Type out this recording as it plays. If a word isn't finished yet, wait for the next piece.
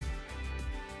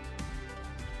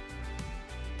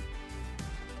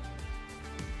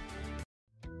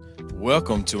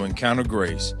Welcome to Encounter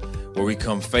Grace, where we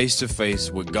come face to face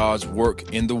with God's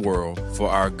work in the world for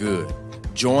our good.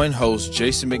 Join host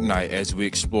Jason McKnight as we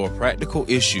explore practical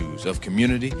issues of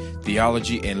community,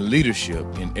 theology, and leadership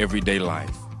in everyday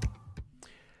life.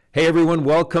 Hey everyone,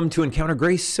 welcome to Encounter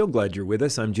Grace. So glad you're with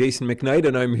us. I'm Jason McKnight,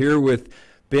 and I'm here with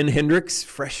Ben Hendricks,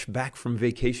 fresh back from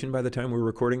vacation by the time we're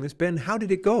recording this. Ben, how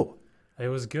did it go? It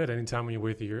was good. Anytime when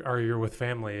you're with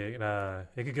family, it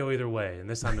could go either way, and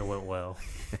this time it went well.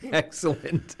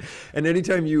 Excellent. And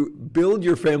anytime you build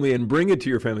your family and bring it to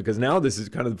your family, because now this is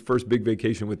kind of the first big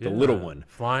vacation with the little one.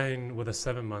 Flying with a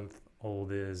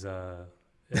 7-month-old is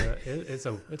it's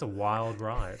a wild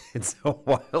ride. It's a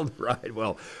wild ride.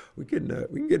 Well, we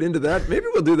can get into that. Maybe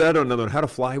we'll do that on another one, how to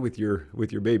fly with your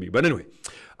baby. But anyway,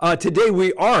 today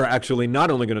we are actually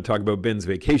not only going to talk about Ben's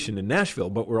vacation in Nashville,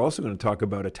 but we're also going to talk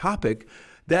about a topic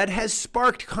that has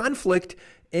sparked conflict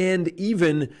and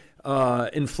even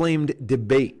inflamed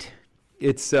debate.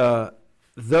 It's,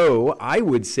 though, I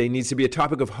would say needs to be a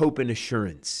topic of hope and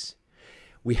assurance.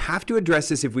 We have to address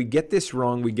this. If we get this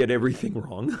wrong, we get everything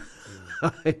wrong.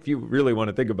 If you really want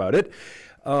to think about it.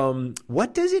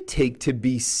 What does it take to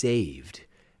be saved?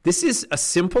 This is a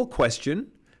simple question.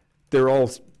 They're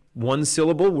all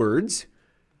one-syllable words,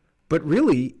 but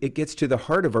really it gets to the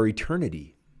heart of our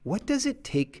eternity. What does it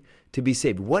take to be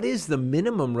saved? What is the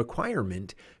minimum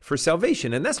requirement for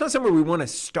salvation? And that's not somewhere we want to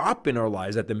stop in our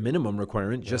lives at the minimum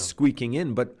requirement, just squeaking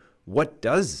in, but what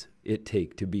does it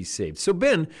take to be saved? So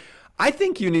Ben, I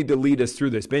think you need to lead us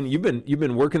through this. Ben, you've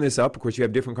been working this up. Of course, you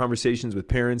have different conversations with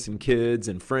parents and kids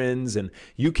and friends, and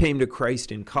you came to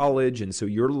Christ in college, and so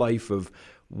your life of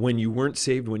when you weren't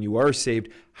saved, when you are saved,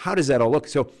 how does that all look?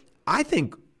 So I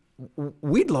think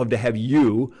we'd love to have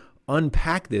you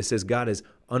unpack this as God has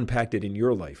unpacked it in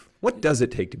your life. What does it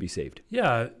take to be saved?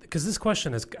 Yeah, because this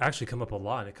question has actually come up a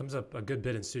lot. It comes up a good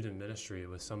bit in student ministry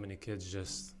with so many kids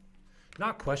just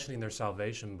not questioning their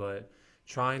salvation, but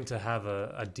trying to have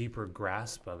a deeper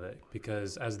grasp of it,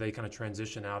 because as they kind of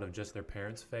transition out of just their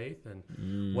parents' faith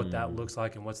and what that looks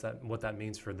like and what that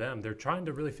means for them, they're trying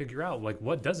to really figure out, like,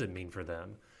 what does it mean for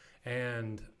them?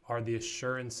 And are the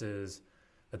assurances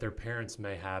that their parents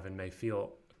may have and may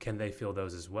feel, can they feel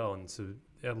those as well? And so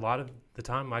a lot of the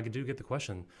time I do get the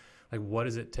question, like, what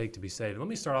does it take to be saved? Let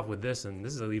me start off with this, and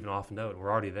this is even off note, and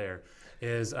we're already there,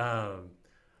 is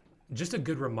just a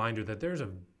good reminder that there's a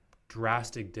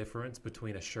drastic difference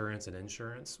between assurance and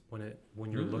insurance when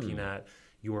you're looking at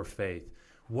your faith.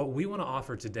 What we want to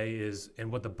offer today is, and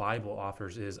what the Bible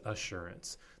offers, is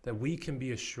assurance, that we can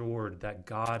be assured that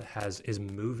God is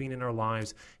moving in our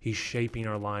lives. He's shaping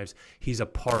our lives. He's a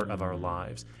part of our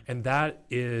lives. And that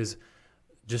is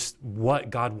just what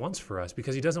God wants for us,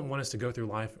 because he doesn't want us to go through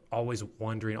life always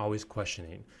wondering, always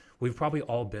questioning. We've probably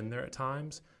all been there at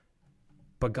times.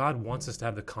 But God wants us to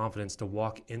have the confidence to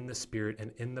walk in the Spirit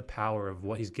and in the power of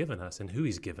what he's given us and who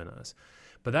he's given us.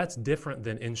 But that's different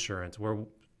than insurance, where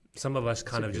some of us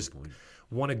kind of just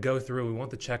want to go through, we want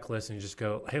the checklist and just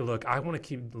go, hey, look, I want to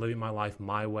keep living my life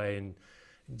my way and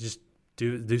just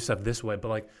do stuff this way.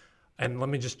 But and let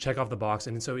me just check off the box.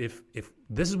 And so if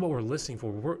this is what we're listening for,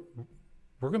 we're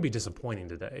going to be disappointing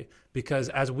today, because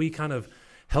as we kind of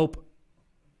help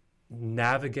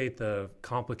navigate the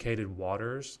complicated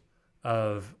waters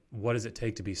of what does it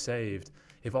take to be saved,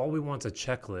 if all we want is a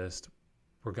checklist,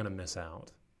 we're going to miss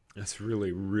out. That's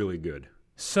really, really good.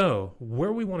 So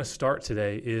where we want to start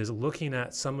today is looking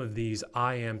at some of these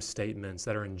I am statements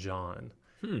that are in John.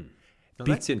 Now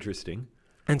that's interesting.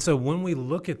 And so when we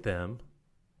look at them,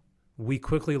 we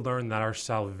quickly learn that our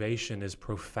salvation is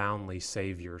profoundly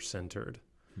Savior-centered.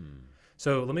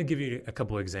 So let me give you a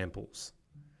couple of examples.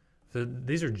 So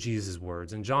these are Jesus'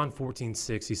 words. In John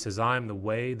 14:6, he says, I am the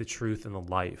way, the truth, and the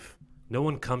life. No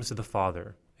one comes to the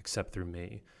Father except through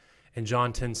me. In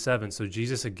John 10:7, so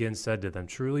Jesus again said to them,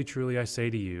 truly, truly, I say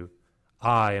to you,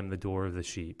 I am the door of the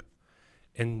sheep.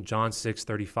 In John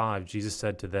 6:35, Jesus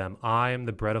said to them, I am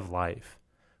the bread of life.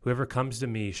 Whoever comes to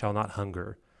me shall not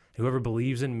hunger. Whoever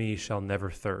believes in me shall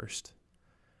never thirst.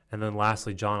 And then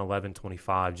lastly, John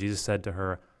 11:25, Jesus said to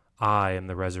her, I am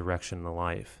the resurrection and the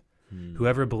life.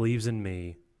 Whoever believes in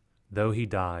me, though he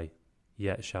die,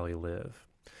 yet shall he live.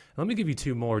 Let me give you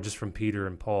two more just from Peter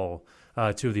and Paul,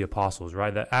 two of the apostles,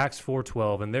 right? That Acts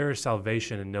 4:12, and there is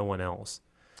salvation in no one else.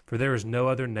 For there is no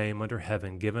other name under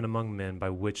heaven given among men by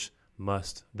which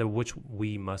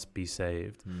we must be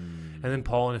saved. And then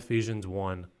Paul in Ephesians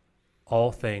 1,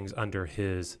 all things under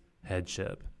his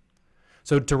headship.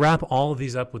 So to wrap all of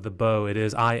these up with the bow, it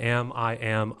is I am.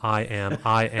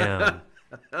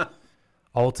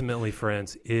 Ultimately,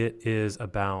 friends, it is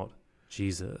about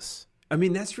Jesus. I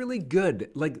mean, that's really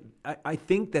good. Like, I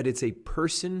think that it's a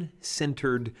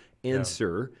person-centered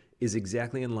answer is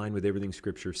exactly in line with everything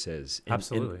Scripture says.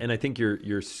 Absolutely. And I think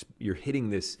you're hitting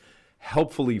this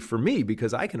helpfully for me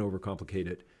because I can overcomplicate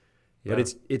it. But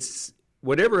it's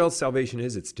whatever else salvation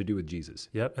is, it's to do with Jesus.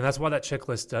 Yep, and that's why that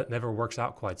checklist never works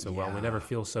out quite so well. We never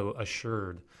feel so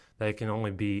assured that it can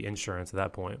only be insurance at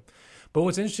that point. But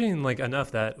what's interesting, like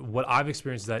enough that what I've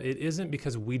experienced is that it isn't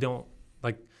because we don't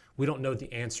know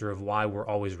the answer of why we're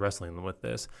always wrestling with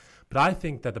this. But I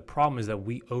think that the problem is that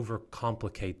we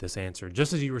overcomplicate this answer.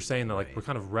 Just as you were saying that, like we're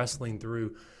kind of wrestling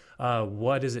through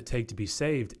what does it take to be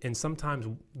saved? And sometimes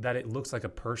that it looks like a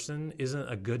person isn't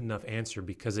a good enough answer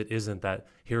because it isn't that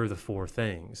here are the four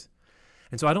things.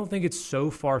 And so I don't think it's so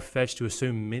far-fetched to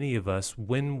assume many of us,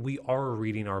 when we are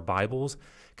reading our Bibles,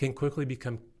 can quickly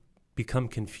become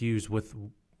confused with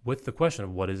the question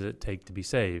of what does it take to be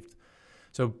saved.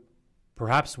 So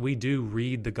perhaps we do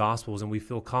read the Gospels and we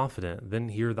feel confident, then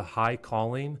hear the high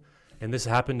calling, and this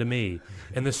happened to me,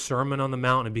 and the Sermon on the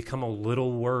Mount, and become a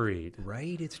little worried.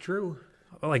 Right, it's true.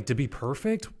 Like, to be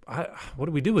perfect? What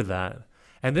do we do with that?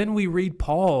 And then we read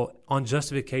Paul on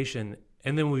justification,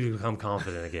 and then we become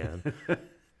confident again.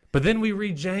 But then we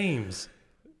read James,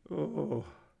 and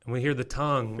we hear the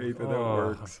tongue. Faith without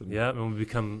works. Yeah, and we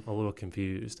become a little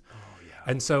confused.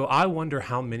 And so I wonder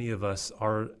how many of us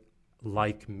are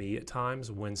like me at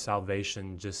times when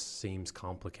salvation just seems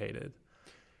complicated.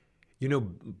 You know,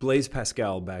 Blaise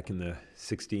Pascal back in the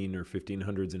 16 or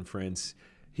 1500s in France,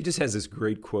 he just has this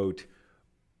great quote,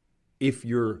 if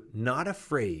you're not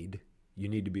afraid, you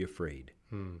need to be afraid.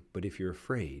 But if you're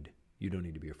afraid, you don't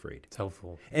need to be afraid. It's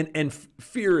helpful. And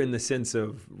fear in the sense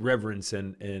of reverence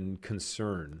and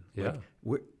concern. Yeah.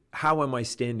 Like, how am I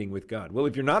standing with God? Well,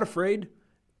 if you're not afraid,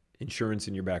 insurance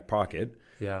in your back pocket,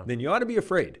 then you ought to be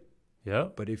afraid. Yeah.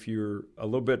 But if you're a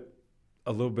little bit,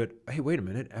 hey, wait a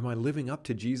minute, am I living up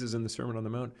to Jesus in the Sermon on the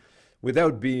Mount?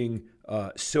 Without being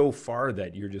so far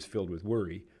that you're just filled with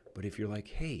worry. But if you're like,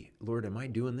 hey, Lord, am I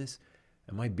doing this?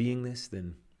 Am I being this?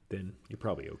 Then you're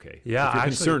probably okay. Yeah, if you're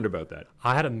concerned about that.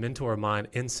 I had a mentor of mine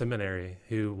in seminary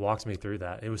who walked me through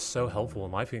that. It was so helpful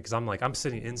in my opinion because I'm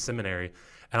sitting in seminary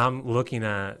and I'm looking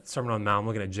at Sermon on the Mount, I'm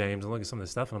looking at James, I'm looking at some of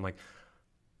this stuff, and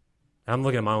I'm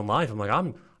looking at my own life. I'm like,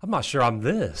 I'm not sure I'm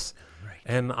this. Right.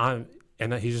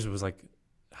 And he just was like,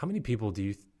 how many people do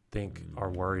you think are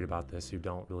worried about this who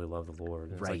don't really love the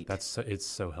Lord? And right. It's like, it's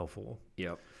so helpful.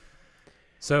 Yep.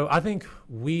 So I think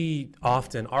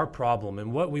our problem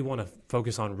and what we want to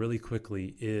focus on really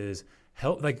quickly is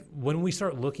when we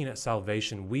start looking at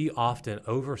salvation, we often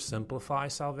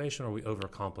oversimplify salvation or we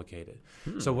overcomplicate it.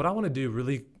 So what I want to do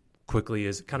really quickly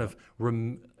is kind of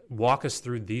walk us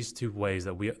through these two ways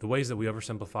the ways that we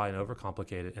oversimplify and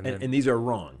overcomplicate it. And these are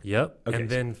wrong. Yep. Okay. And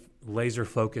then laser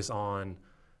focus on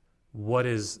what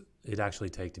does it actually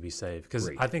take to be saved?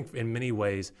 Because I think in many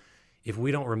ways, if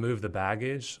we don't remove the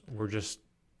baggage, we're just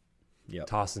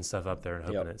tossing stuff up there and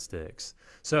hoping it sticks.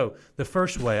 So the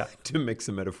first way to mix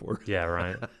a metaphor. Yeah,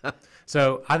 right.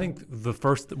 So I think the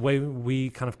first way we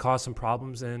kind of cause some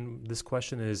problems in this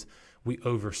question is we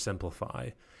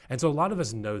oversimplify. And so a lot of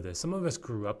us know this. Some of us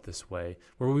grew up this way,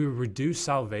 where we reduce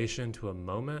salvation to a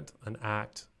moment, an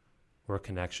act, or a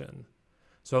connection.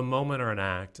 So a moment or an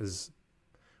act is,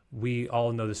 we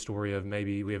all know the story of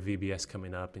maybe we have VBS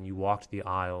coming up and you walked the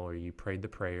aisle or you prayed the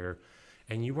prayer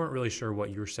and you weren't really sure what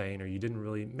you were saying, or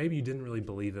maybe you didn't really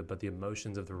believe it, but the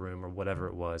emotions of the room or whatever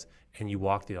it was, and you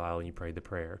walked the aisle and you prayed the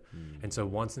prayer. And so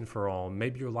once and for all,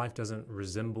 maybe your life doesn't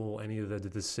resemble any of the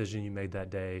decision you made that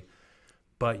day,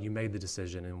 but you made the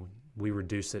decision and we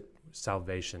reduce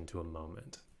salvation to a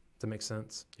moment. Does that make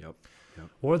sense? Yep.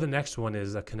 Or the next one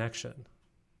is a connection.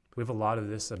 We have a lot of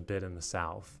this a bit in the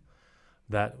South,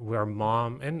 that where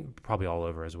mom, and probably all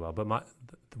over as well, but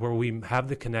where we have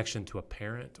the connection to a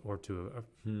parent or to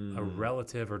a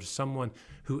relative or to someone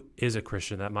who is a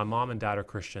Christian, that my mom and dad are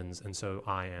Christians, and so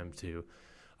I am too.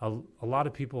 A lot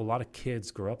of people, a lot of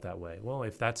kids grow up that way. Well,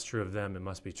 if that's true of them, it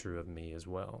must be true of me as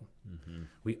well.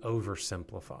 We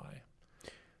oversimplify.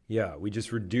 Yeah, we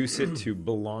just reduce it to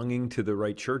belonging to the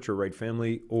right church or right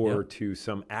family, or to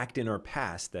some act in our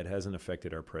past that hasn't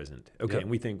affected our present. Okay, and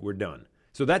we think we're done.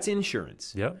 So that's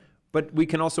insurance. Yep. But we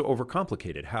can also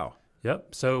overcomplicate it. How?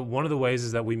 Yep. So one of the ways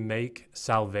is that we make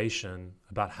salvation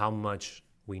about how much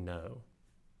we know.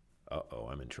 Uh-oh,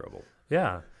 I'm in trouble.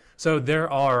 Yeah. So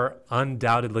there are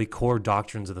undoubtedly core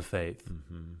doctrines of the faith,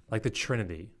 like the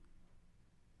Trinity,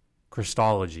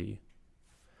 Christology.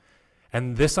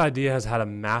 And this idea has had a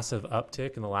massive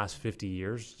uptick in the last 50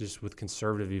 years, just with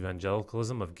conservative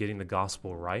evangelicalism of getting the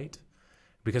gospel right.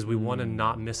 because we want to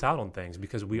not miss out on things,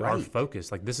 because we are Right.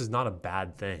 focused. Like, this is not a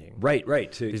bad thing.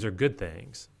 Right. These are good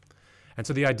things. And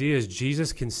so the idea is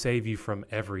Jesus can save you from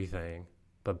everything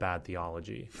but bad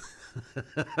theology.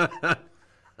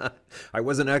 I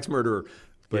was an axe murderer,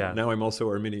 but Yeah. now I'm also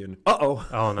Arminian. Uh-oh.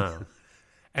 Oh, no.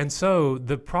 And so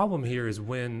the problem here is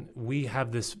when we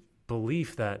have this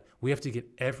belief that we have to get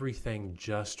everything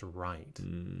just right,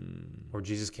 or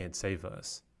Jesus can't save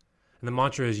us. And the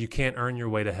mantra is, you can't earn your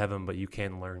way to heaven, but you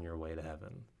can learn your way to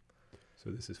heaven.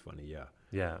 So this is funny, yeah.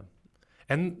 Yeah.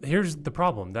 And here's the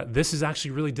problem, that this is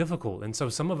actually really difficult. And so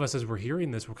some of us, as we're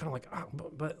hearing this, we're kind of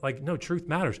like, but like, no, truth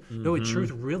matters. No,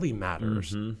 truth really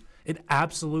matters. It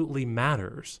absolutely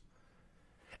matters.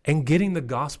 And getting the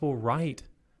gospel right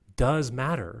does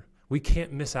matter. We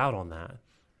can't miss out on that.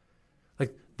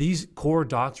 Like, these core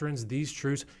doctrines, these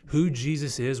truths, who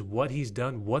Jesus is, what he's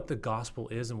done, what the gospel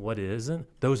is and what it isn't,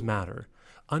 those matter.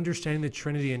 Understanding the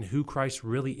Trinity and who Christ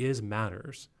really is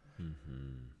matters.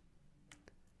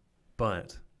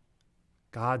 But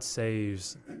God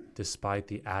saves despite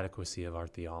the adequacy of our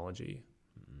theology.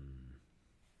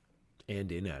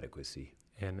 And inadequacy.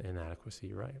 And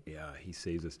inadequacy, right? Yeah, he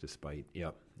saves us despite.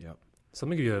 Yep. So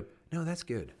let me give you No, that's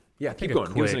good. Yeah, think keep a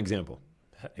going. Give us an quick- example.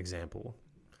 an example.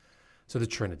 So the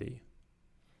Trinity.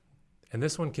 And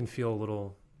this one can feel a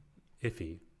little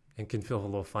iffy and can feel a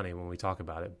little funny when we talk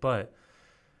about it. But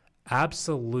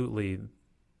absolutely,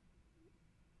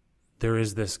 there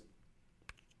is this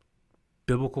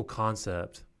biblical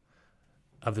concept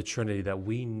of the Trinity that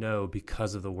we know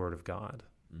because of the Word of God.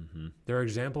 There are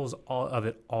examples of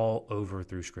it all over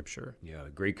through Scripture. Yeah,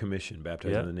 Great Commission,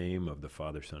 baptized Yep. in the name of the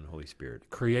Father, Son, Holy Spirit.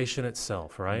 Creation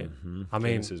itself, right? I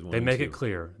mean, Genesis 1 they and make 2. it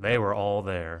clear. They were all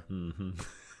there.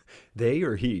 They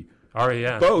or he? Oh,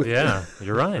 yeah. Both. Yeah,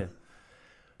 you're right.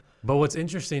 But what's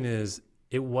interesting is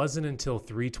it wasn't until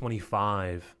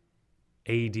 325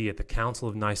 AD at the Council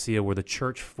of Nicaea where the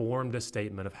church formed a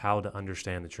statement of how to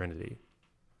understand the Trinity.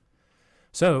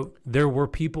 So there were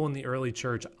people in the early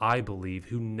church, I believe,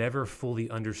 who never fully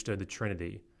understood the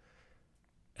Trinity.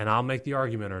 And I'll make the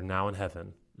argument, are now in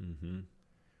heaven.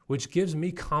 Which gives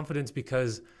me confidence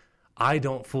because I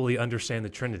don't fully understand the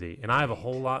Trinity. And I have a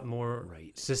whole lot more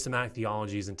systematic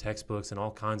theologies and textbooks and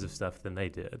all kinds of stuff than they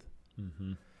did.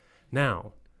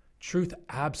 Now, truth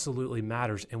absolutely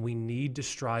matters, and we need to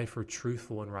strive for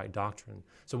truthful and right doctrine.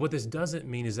 So what this doesn't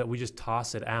mean is that we just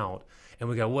toss it out and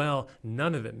we go, well,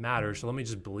 none of it matters, so let me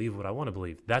just believe what I want to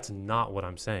believe. That's not what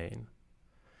I'm saying.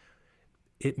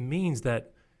 It means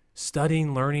that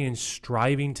studying, learning, and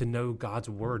striving to know God's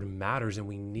word matters, and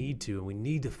we need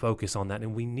to focus on that,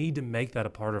 and we need to make that a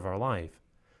part of our life.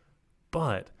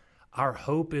 But our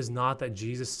hope is not that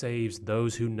Jesus saves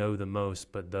those who know the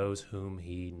most, but those whom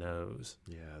he knows.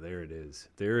 Yeah, there it is.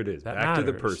 There it is. That Back to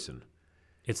the matters. person.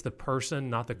 It's the person,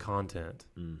 not the content.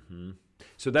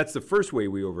 So that's the first way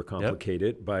we overcomplicate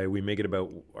it, by we make it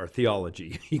about our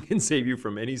theology. He can save you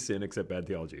from any sin except bad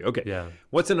theology. Okay. Yeah.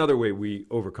 What's another way we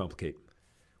overcomplicate?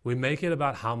 We make it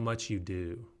about how much you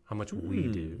do, how much we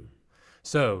do.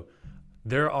 So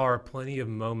there are plenty of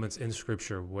moments in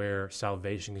Scripture where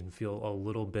salvation can feel a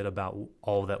little bit about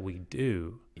all that we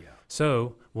do. Yeah.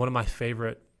 So one of my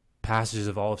favorite passages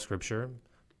of all of Scripture,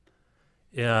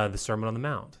 the Sermon on the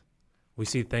Mount. We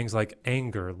see things like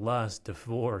anger, lust,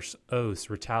 divorce, oaths,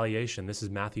 retaliation. This is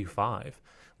Matthew 5.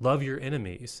 Love your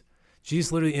enemies.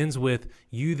 Jesus literally ends with,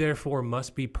 you therefore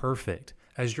must be perfect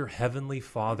as your heavenly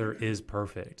Father is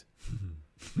perfect.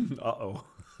 Uh-oh.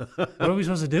 What are we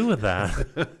supposed to do with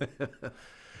that?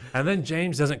 And then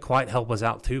James doesn't quite help us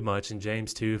out too much in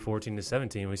James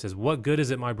 2:14-17. He says, what good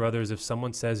is it, my brothers, if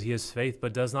someone says he has faith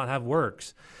but does not have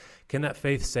works? Can that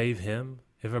faith save him?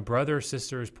 If a brother or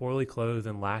sister is poorly clothed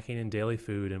and lacking in daily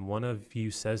food, and one of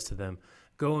you says to them,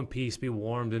 go in peace, be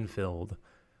warmed and filled,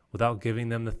 without giving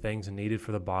them the things needed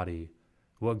for the body,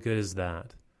 what good is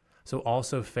that? So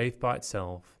also faith by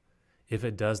itself, if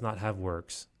it does not have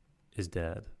works, is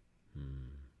dead.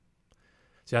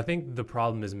 See, I think the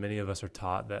problem is many of us are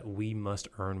taught that we must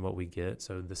earn what we get.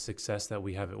 So the success that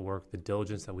we have at work, the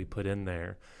diligence that we put in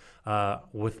there,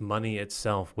 with money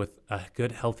itself, with a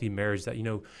good, healthy marriage, that,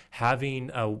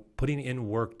 putting in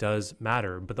work does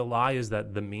matter. But the lie is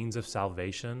that the means of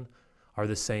salvation are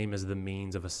the same as the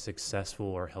means of a successful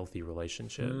or healthy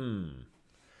relationship.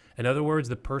 In other words,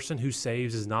 the person who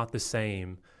saves is not the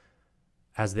same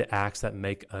as the acts that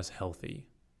make us healthy.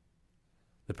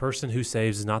 The person who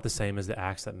saves is not the same as the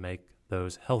acts that make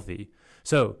those healthy.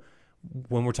 So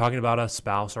when we're talking about a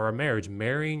spouse or a marriage,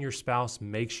 marrying your spouse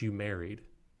makes you married.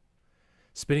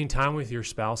 Spending time with your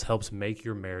spouse helps make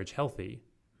your marriage healthy.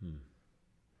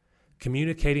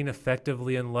 Communicating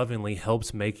effectively and lovingly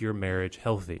helps make your marriage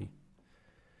healthy.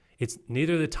 It's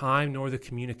neither the time nor the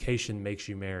communication makes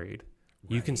you married.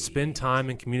 You can spend time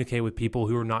and communicate with people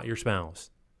who are not your spouse.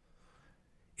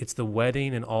 It's the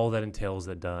wedding and all that entails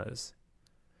that does.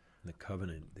 The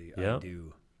covenant, the I Yep.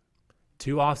 do.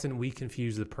 Too often we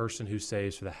confuse the person who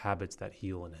saves for the habits that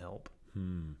heal and help.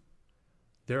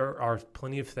 There are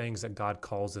plenty of things that God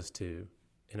calls us to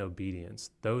in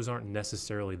obedience. Those aren't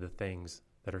necessarily the things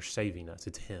that are saving us.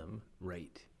 It's Him.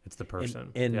 Right. It's the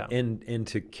person. And Yeah. and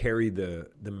to carry the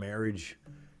marriage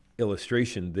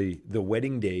illustration, the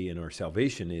wedding day in our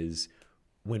salvation is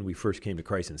when we first came to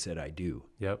Christ and said, I do.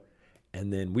 Yep.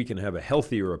 And then we can have a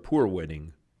healthy or a poor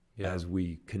wedding Yeah. as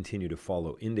we continue to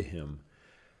follow into Him.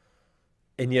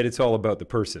 And yet it's all about the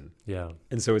person. Yeah.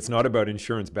 And so it's not about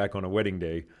insurance back on a wedding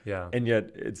day. Yeah. And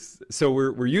yet it's, so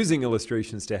we're using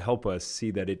illustrations to help us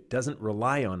see that it doesn't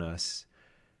rely on us,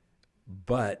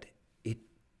 but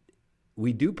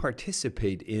we do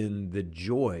participate in the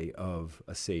joy of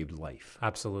a saved life.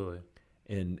 Absolutely.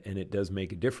 And it does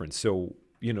make a difference. So,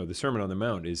 the Sermon on the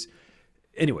Mount is,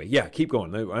 anyway, yeah, keep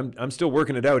going. I'm still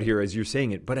working it out here as you're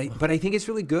saying it, but I think it's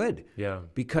really good. Yeah.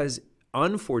 Because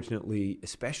unfortunately,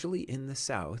 especially in the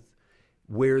South,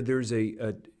 where there's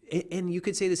and you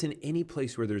could say this in any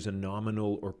place where there's a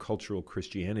nominal or cultural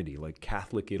Christianity, like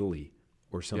Catholic Italy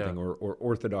or something, Yeah. or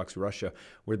Orthodox Russia,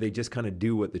 where they just kind of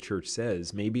do what the church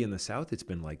says. Maybe in the South it's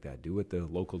been like that. Do what the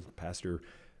local pastor,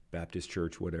 Baptist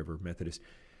church, whatever, Methodist.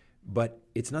 But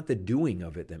it's not the doing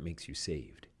of it that makes you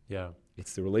saved. Yeah.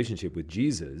 It's the relationship with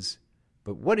Jesus.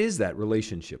 But what is that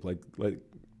relationship? Like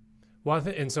Well,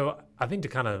 I think to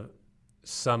kind of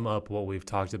sum up what we've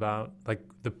talked about, like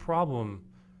the problem,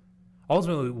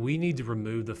 ultimately, we need to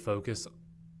remove the focus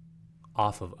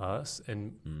off of us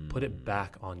and put it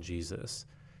back on Jesus.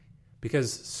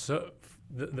 Because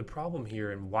the problem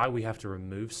here and why we have to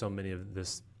remove so many of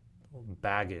this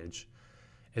baggage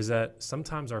is that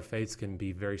sometimes our faiths can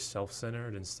be very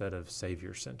self-centered instead of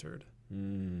Savior-centered.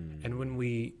 And when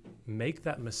we make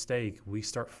that mistake, we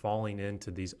start falling into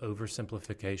these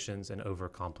oversimplifications and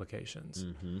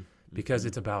overcomplications because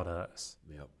it's about us.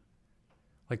 Yep.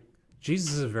 Like,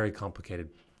 Jesus is a very complicated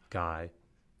guy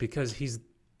because he's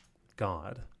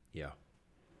God. Yeah.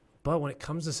 But when it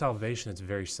comes to salvation, it's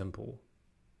very simple.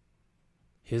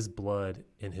 His blood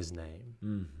in His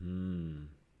name.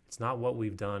 It's not what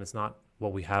we've done. It's not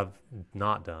what we have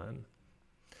not done.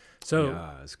 So,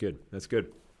 Yeah, that's good. That's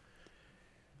good.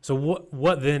 So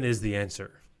what then is the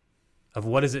answer of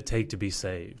what does it take to be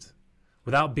saved?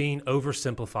 Without being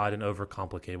oversimplified and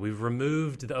overcomplicated. We've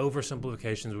removed the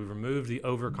oversimplifications. We've removed the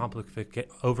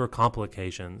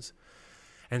overcomplications.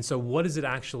 And so what does it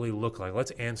actually look like?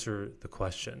 Let's answer the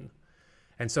question.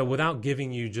 And so without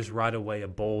giving you just right away a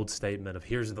bold statement of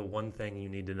here's the one thing you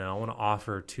need to know, I want to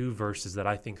offer 2 verses that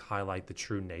I think highlight the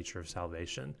true nature of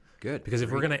salvation. Good. Because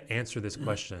if we're going to answer this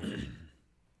question,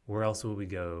 where else will we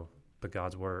go but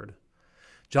God's word?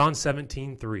 John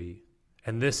 17:3,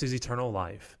 and this is eternal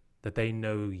life, that they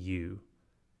know you,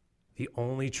 the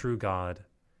only true God,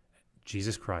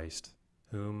 Jesus Christ,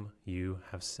 whom you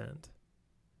have sent.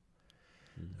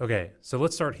 Okay, so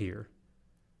let's start here.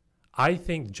 I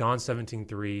think John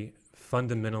 17:3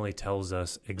 fundamentally tells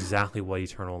us exactly what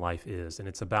eternal life is, and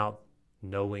it's about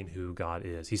knowing who God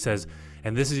is. He says,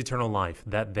 and this is eternal life,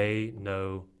 that they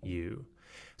know you.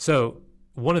 So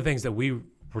one of the things that we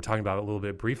were talking about a little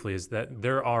bit briefly is that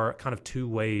there are kind of 2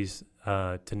 ways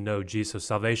to know Jesus. So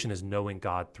salvation is knowing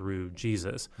God through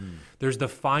Jesus. There's the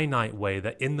finite way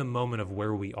that in the moment of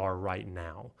where we are right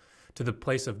now, to the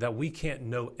place of that we can't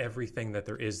know everything that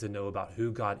there is to know about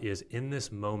who God is in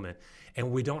this moment,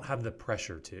 and we don't have the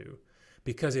pressure to.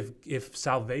 Because if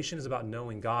salvation is about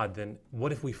knowing God, then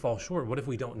what if we fall short? What if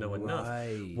we don't know enough?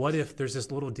 Right. What if there's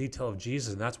this little detail of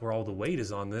Jesus and that's where all the weight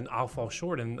is on? Then I'll fall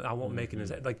short and I won't make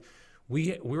it. Like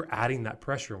we're adding that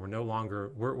pressure. We're no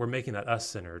longer we're making that us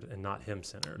centered and not Him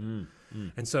centered.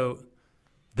 And so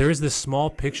there is this small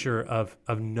picture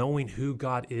of knowing who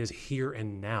God is here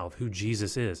and now, of who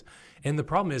Jesus is. And the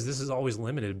problem is this is always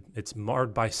limited. It's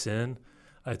marred by sin.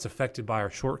 It's affected by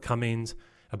our shortcomings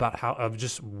about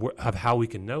how we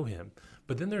can know Him.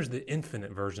 But then there's the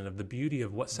infinite version of the beauty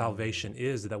of what salvation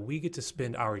is, that we get to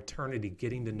spend our eternity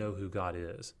getting to know who God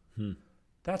is.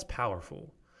 That's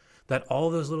powerful. That all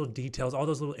those little details, all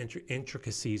those little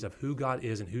intricacies of who God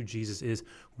is and who Jesus is,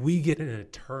 we get an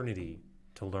eternity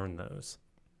to learn those.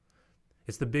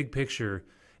 It's the big picture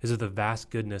is of the vast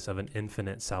goodness of an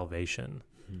infinite salvation.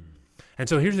 And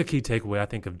so here's the key takeaway, I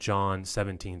think, of John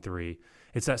 17:3.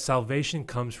 It's that salvation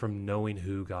comes from knowing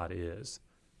who God is.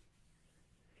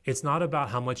 It's not about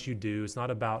how much you do. It's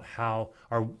not about how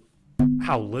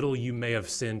how little you may have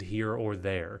sinned here or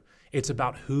there. It's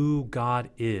about who God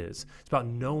is. It's about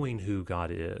knowing who God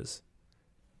is.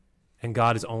 And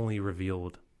God is only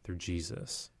revealed through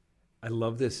Jesus. I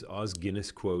love this Os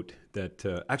Guinness quote that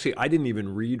actually I didn't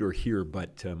even read or hear,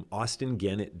 but Austin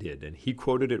Gannett did. And he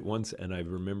quoted it once, and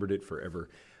I've remembered it forever.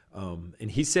 And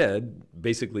he said,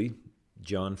 basically,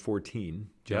 John 14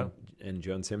 and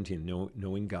John 17,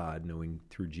 knowing God, knowing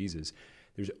through Jesus.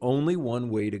 There's only one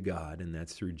way to God, and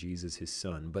that's through Jesus, his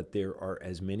son. But there are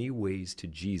as many ways to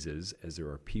Jesus as there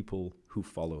are people who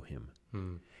follow him.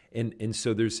 And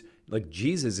so there's, like,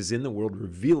 Jesus is in the world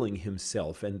revealing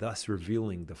himself and thus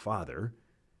revealing the Father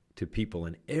to people.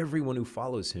 And everyone who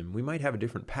follows him, we might have a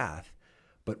different path,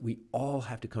 but we all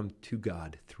have to come to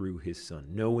God through his son,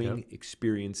 knowing,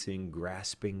 experiencing,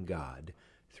 grasping God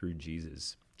through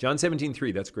Jesus. John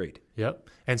 17:3, that's great. Yep.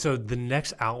 And so the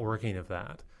next outworking of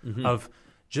that,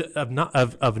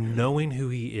 of knowing who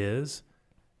he is,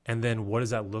 and then what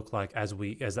does that look like as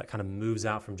that kind of moves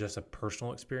out from just a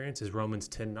personal experience, is Romans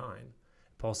 10:9.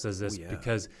 Paul says this,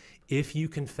 because if you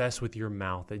confess with your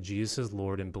mouth that Jesus is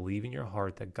Lord and believe in your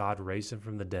heart that God raised him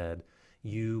from the dead,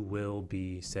 you will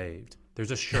be saved.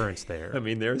 There's assurance there. I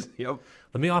mean, Let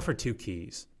me offer two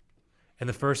keys. And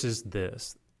the first is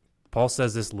this. Paul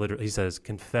says this literally. He says,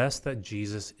 confess that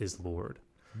Jesus is Lord.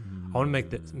 I want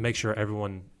to make sure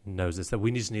everyone knows this, that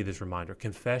we just need this reminder.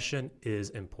 Confession is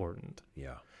important.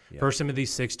 Yeah. 1 Timothy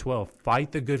 6:12,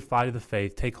 fight the good fight of the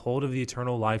faith, take hold of the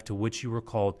eternal life to which you were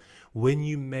called when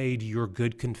you made your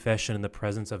good confession in the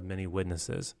presence of many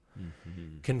witnesses.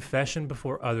 Confession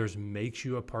before others makes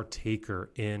you a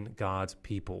partaker in God's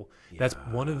people. That's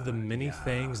one of the many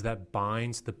things that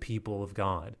binds the people of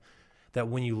God. That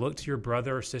when you look to your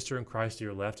brother or sister in Christ to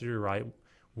your left or your right,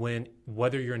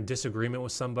 whether you're in disagreement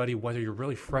with somebody, whether you're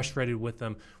really frustrated with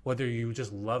them, whether you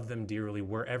just love them dearly,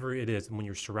 wherever it is, and when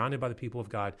you're surrounded by the people of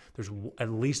God, there's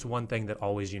at least one thing that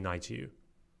always unites you.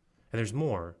 And there's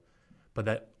more, but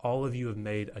that all of you have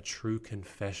made a true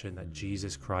confession that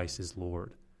Jesus Christ is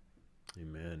Lord.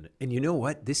 Amen. And you know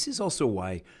what? This is also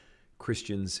why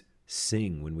Christians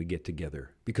sing when we get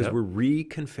together, because we're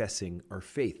reconfessing our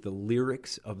faith. The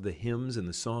lyrics of the hymns and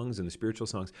the songs and the spiritual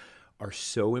songs are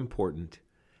so important.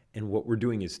 And what we're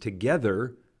doing is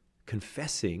together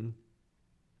confessing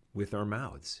with our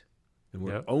mouths. And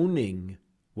we're owning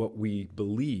what we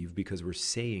believe because we're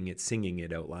saying it, singing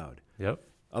it out loud. Yep.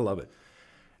 I love it.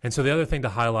 And so the other thing to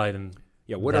highlight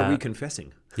what are we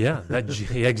confessing?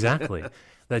 Exactly.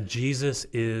 That Jesus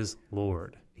is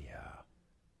Lord. Yeah.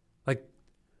 Like,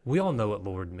 we all know what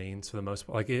Lord means for the most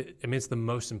part. It's the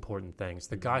most important thing. It's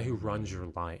the guy who runs your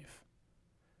life.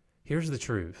 Here's the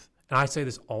truth. And I say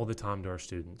this all the time to our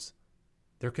students.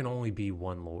 There can only be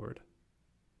one Lord.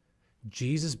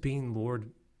 Jesus being Lord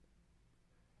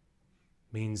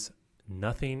means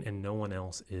nothing and no one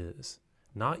else is.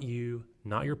 Not you,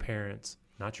 not your parents,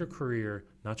 not your career,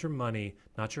 not your money,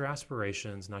 not your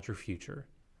aspirations, not your future.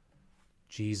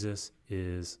 Jesus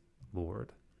is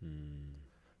Lord.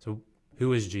 So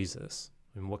who is Jesus?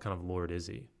 And what kind of Lord is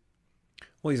he?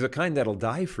 Well, he's the kind that'll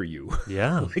die for you.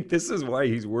 Yeah. This is why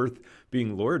he's worth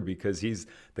being Lord, because he's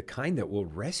the kind that will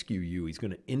rescue you. He's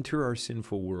going to enter our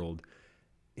sinful world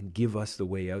and give us the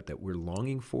way out that we're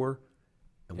longing for,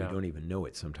 and we don't even know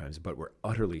it sometimes, but we're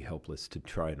utterly helpless to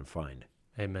try and find.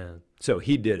 Amen. So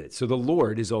he did it. So the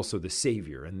Lord is also the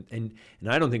Savior. And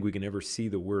I don't think we can ever see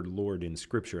the word Lord in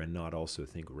Scripture and not also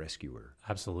think rescuer.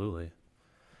 Absolutely.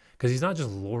 Because he's not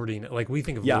just lording. Like, we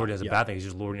think of Lord as a bad thing. He's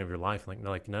just lording over your life.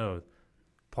 No.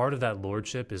 Part of that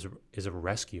lordship is a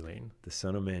rescuing. The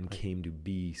Son of Man came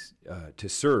to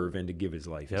serve and to give his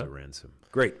life as a ransom.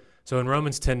 Great. So in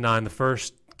Romans 10:9, the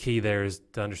first key there is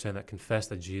to understand that confess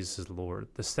that Jesus is Lord.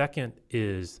 The second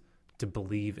is to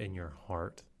believe in your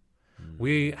heart.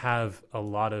 We have a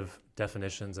lot of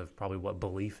definitions of probably what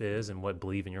belief is and what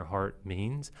believe in your heart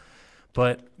means.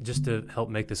 But just to help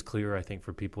make this clear, I think,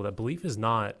 for people, that belief is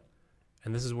not,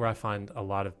 and this is where I find a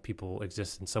lot of people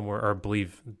exist in somewhere, or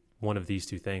believe one of these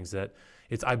two things, that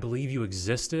it's I believe you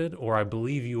existed or I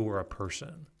believe you were a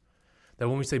person. That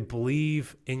when we say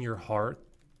believe in your heart,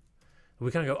 we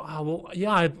kind of go,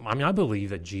 I believe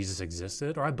that Jesus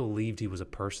existed, or I believed he was a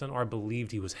person, or I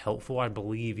believed he was helpful, I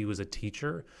believe he was a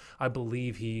teacher, I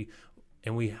believe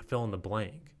and we fill in the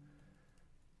blank.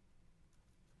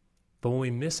 But when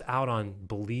we miss out on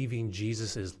believing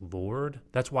Jesus is Lord,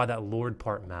 that's why that Lord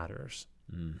part matters.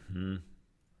 Mm-hmm.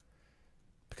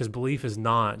 Because belief is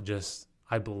not just,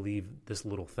 I believe this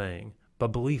little thing, but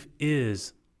belief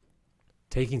is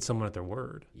taking someone at their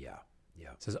word. Yeah.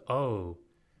 It says,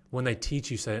 when they teach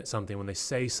you something, when they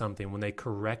say something, when they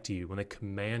correct you, when they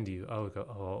command you,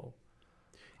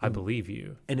 I believe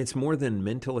you. And it's more than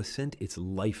mental assent, it's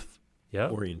life Yeah.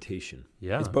 orientation.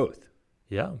 Yeah. It's both.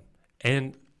 Yeah.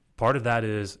 And part of that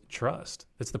is trust.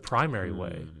 It's the primary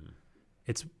way.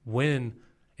 It's when,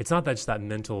 it's not that just that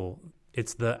mental,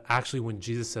 it's the actually when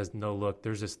Jesus says, no, look,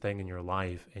 there's this thing in your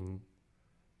life and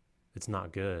it's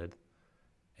not good.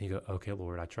 And you go, okay,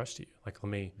 Lord, I trust you. Like,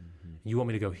 you want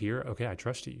me to go here? Okay, I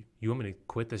trust you. You want me to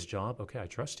quit this job? Okay, I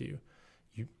trust you.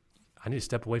 I need to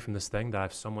step away from this thing that I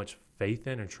have so much faith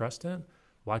in and trust in.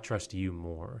 Well, I trust you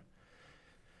more.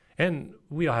 And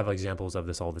we all have examples of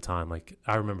this all the time. Like,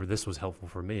 I remember this was helpful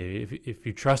for me. If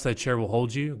you trust that chair will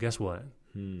hold you, guess what?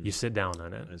 You sit down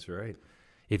on it. That's right.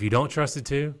 If you don't trust it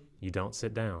to, you don't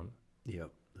sit down. Yep,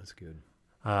 that's good.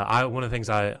 One of the things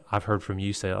I've heard from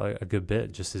you say a good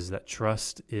bit just is that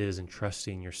trust is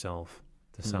entrusting yourself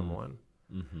to someone.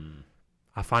 Mm-hmm.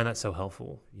 I find that so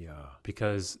helpful. Yeah.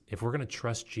 Because if we're going to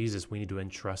trust Jesus, we need to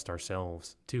entrust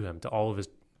ourselves to him, to all of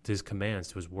his commands,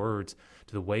 to his words,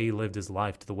 to the way he lived his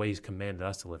life, to the way he's commanded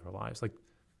us to live our lives. Like,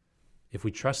 if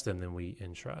we trust him, then we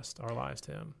entrust our lives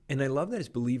to him. And I love that it's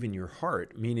believe in your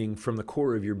heart, meaning from the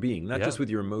core of your being, not just with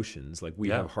your emotions. Like we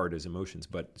have heart as emotions,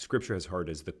 but Scripture has heart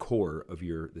as the core of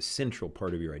the central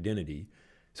part of your identity.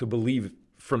 So believe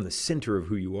from the center of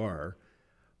who you are.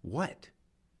 What?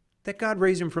 That God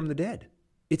raised him from the dead.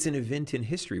 It's an event in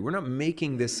history. We're not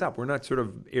making this up. We're not sort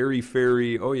of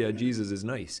airy-fairy, oh yeah, Jesus is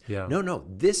nice. Yeah. No,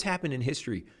 this happened in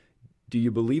history. Do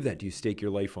you believe that? Do you stake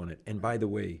your life on it? And by the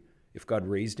way, if God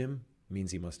raised him, it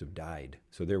means he must have died.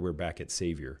 So there we're back at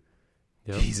Savior.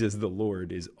 Yep. Jesus the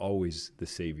Lord is always the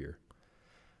Savior.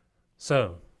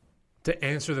 So, to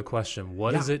answer the question,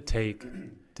 what does it take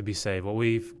to be saved? What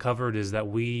we've covered is that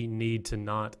we need to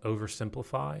not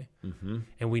oversimplify,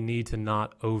 and we need to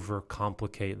not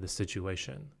overcomplicate the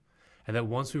situation. And that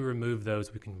once we remove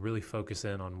those, we can really focus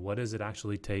in on what does it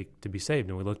actually take to be saved.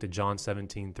 And we looked at John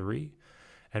 17:3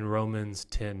 and Romans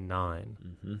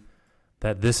 10:9.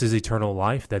 That this is eternal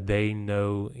life, that they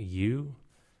know you,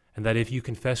 and that if you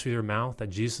confess with your mouth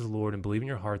that Jesus is Lord and believe in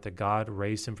your heart that God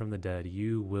raised him from the dead,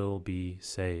 you will be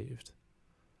saved.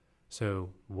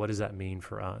 So what does that mean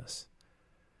for us?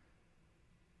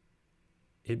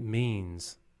 It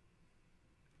means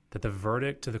that the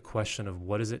verdict to the question of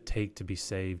what does it take to be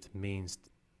saved means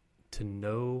to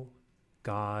know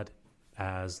God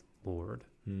as Lord,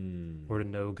 or to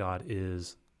know God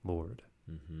is Lord.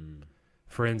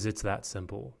 Friends, it's that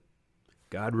simple.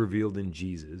 God revealed in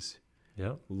Jesus,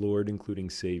 Lord including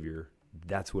Savior,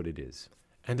 that's what it is.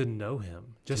 And to know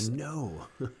him. Just to know,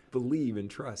 believe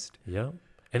and trust. Yeah.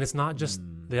 And it's not just,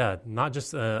 not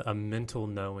just a mental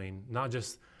knowing, not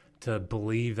just to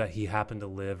believe that he happened to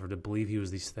live or to believe he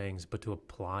was these things, but to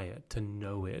apply it, to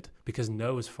know it. Because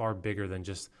know is far bigger than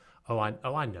just, I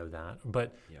know that,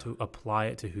 but to apply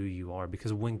it to who you are.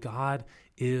 Because when God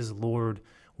is Lord,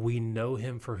 we know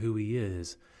him for who he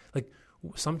is. Like,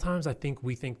 sometimes I think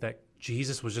we think that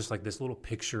Jesus was just like this little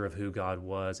picture of who God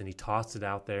was, and he tossed it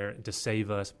out there to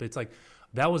save us. But it's like,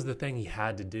 that was the thing he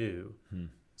had to do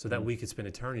so that we could spend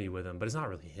eternity with him. But it's not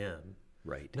really him.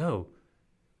 Right. No.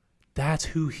 That's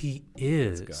who he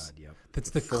is. That's God, yep.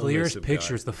 That's the clearest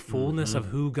picture. It's the fullness of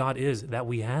who God is that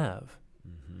we have.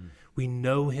 We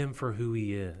know him for who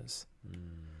he is.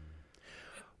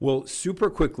 Well,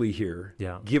 super quickly here,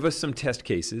 Yeah. give us some test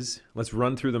cases. Let's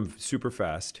run through them super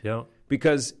fast. Yeah.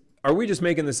 Because are we just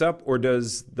making this up, or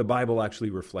does the Bible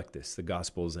actually reflect this, the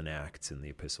Gospels and Acts and the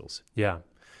epistles? Yeah.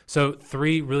 So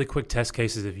 3 really quick test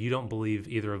cases. If you don't believe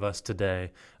either of us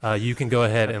today, you can go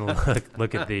ahead and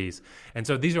look at these. And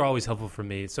so these are always helpful for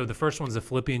me. So the first one's the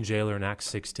Philippian jailer in Acts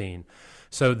 16.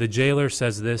 So the jailer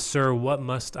says this, "Sir, what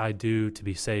must I do to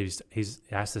be saved?" He's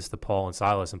asked this to Paul and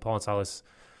Silas. And Paul and Silas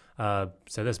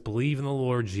said this, "Believe in the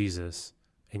Lord Jesus,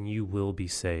 and you will be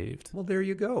saved." Well, there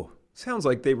you go. Sounds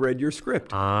like they read your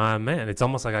script. Man, it's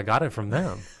almost like I got it from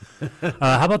them.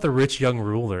 How about the rich young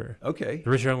ruler? Okay. The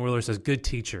rich young ruler says, "Good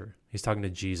teacher," he's talking to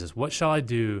Jesus, "what shall I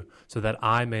do so that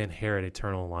I may inherit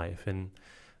eternal life?" And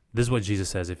this is what Jesus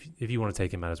says, if you want to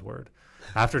take him at his word.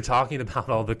 After talking about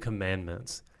all the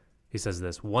commandments, he says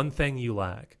this, "One thing you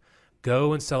lack.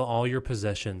 Go and sell all your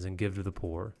possessions and give to the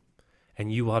poor,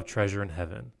 and you will have treasure in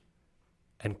heaven.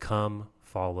 And come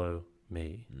follow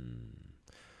me."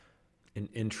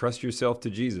 And trust yourself to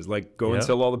Jesus. Like, go and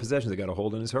sell all the possessions that got a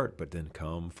hold in his heart, but then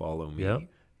come follow me.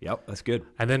 Yep, that's good.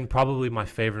 And then probably my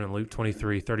favorite in Luke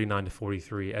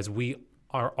 23:39-43, as we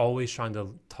are always trying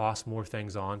to toss more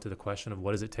things on to the question of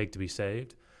what does it take to be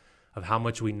saved, of how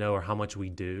much we know or how much we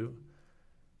do.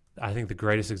 I think the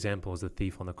greatest example is the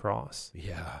thief on the cross.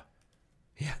 Yeah,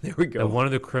 there we go. And one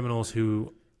of the criminals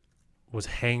who was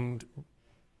hanged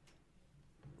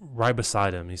right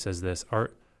beside him, he says this,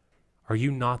 Are you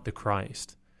not the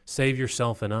Christ? Save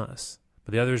yourself and us.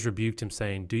 But the others rebuked him,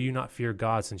 saying, Do you not fear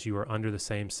God, since you are under the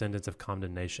same sentence of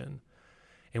condemnation?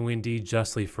 And we indeed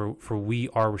justly, for we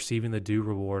are receiving the due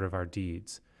reward of our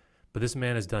deeds. But this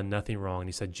man has done nothing wrong. And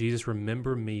he said, Jesus,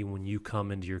 remember me when you come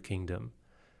into your kingdom.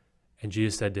 And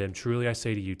Jesus said to him, Truly I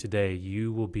say to you, today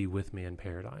you will be with me in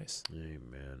paradise.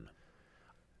 Amen.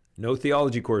 No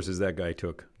theology courses that guy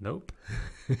took. Nope.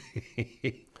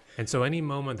 And so any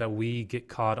moment that we get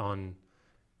caught on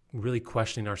really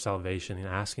questioning our salvation and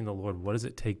asking the Lord, what does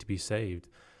it take to be saved?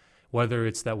 Whether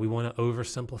it's that we want to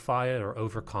oversimplify it or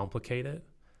overcomplicate it,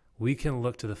 we can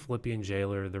look to the Philippian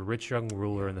jailer, the rich young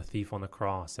ruler, and the thief on the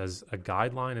cross as a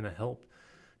guideline and a help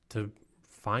to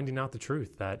finding out the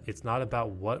truth, that it's not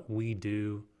about what we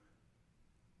do,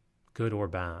 good or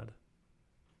bad.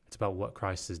 It's about what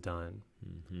Christ has done,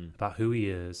 about who he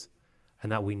is,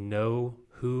 and that we know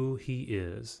who he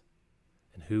is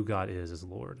and who God is as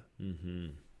Lord.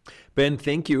 Ben,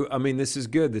 thank you. I mean, this is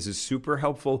good. This is super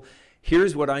helpful.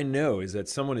 Here's what I know is that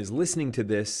someone is listening to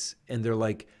this and they're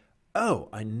like, oh,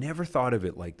 I never thought of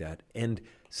it like that. And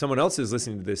someone else is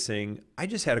listening to this saying, I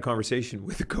just had a conversation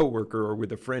with a coworker or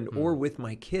with a friend or with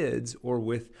my kids or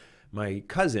with my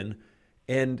cousin.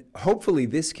 And hopefully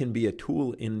this can be a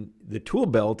tool in the tool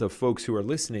belt of folks who are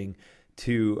listening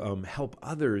to help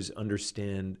others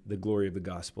understand the glory of the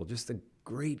gospel. Just the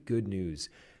great good news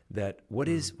that what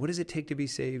does it take to be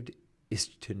saved is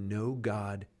to know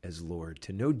God as Lord,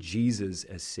 to know Jesus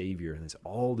as Savior. And it's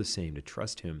all the same, to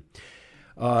trust him.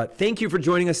 Thank you for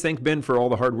joining us. Thank Ben for all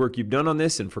the hard work you've done on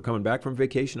this and for coming back from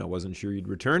vacation. I wasn't sure you'd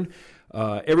return.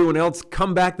 Everyone else,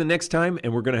 come back the next time,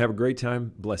 and we're going to have a great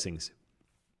time. Blessings.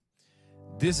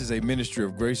 This is a ministry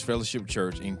of Grace Fellowship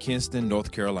Church in Kinston,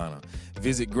 North Carolina.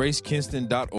 Visit gracekinston.org.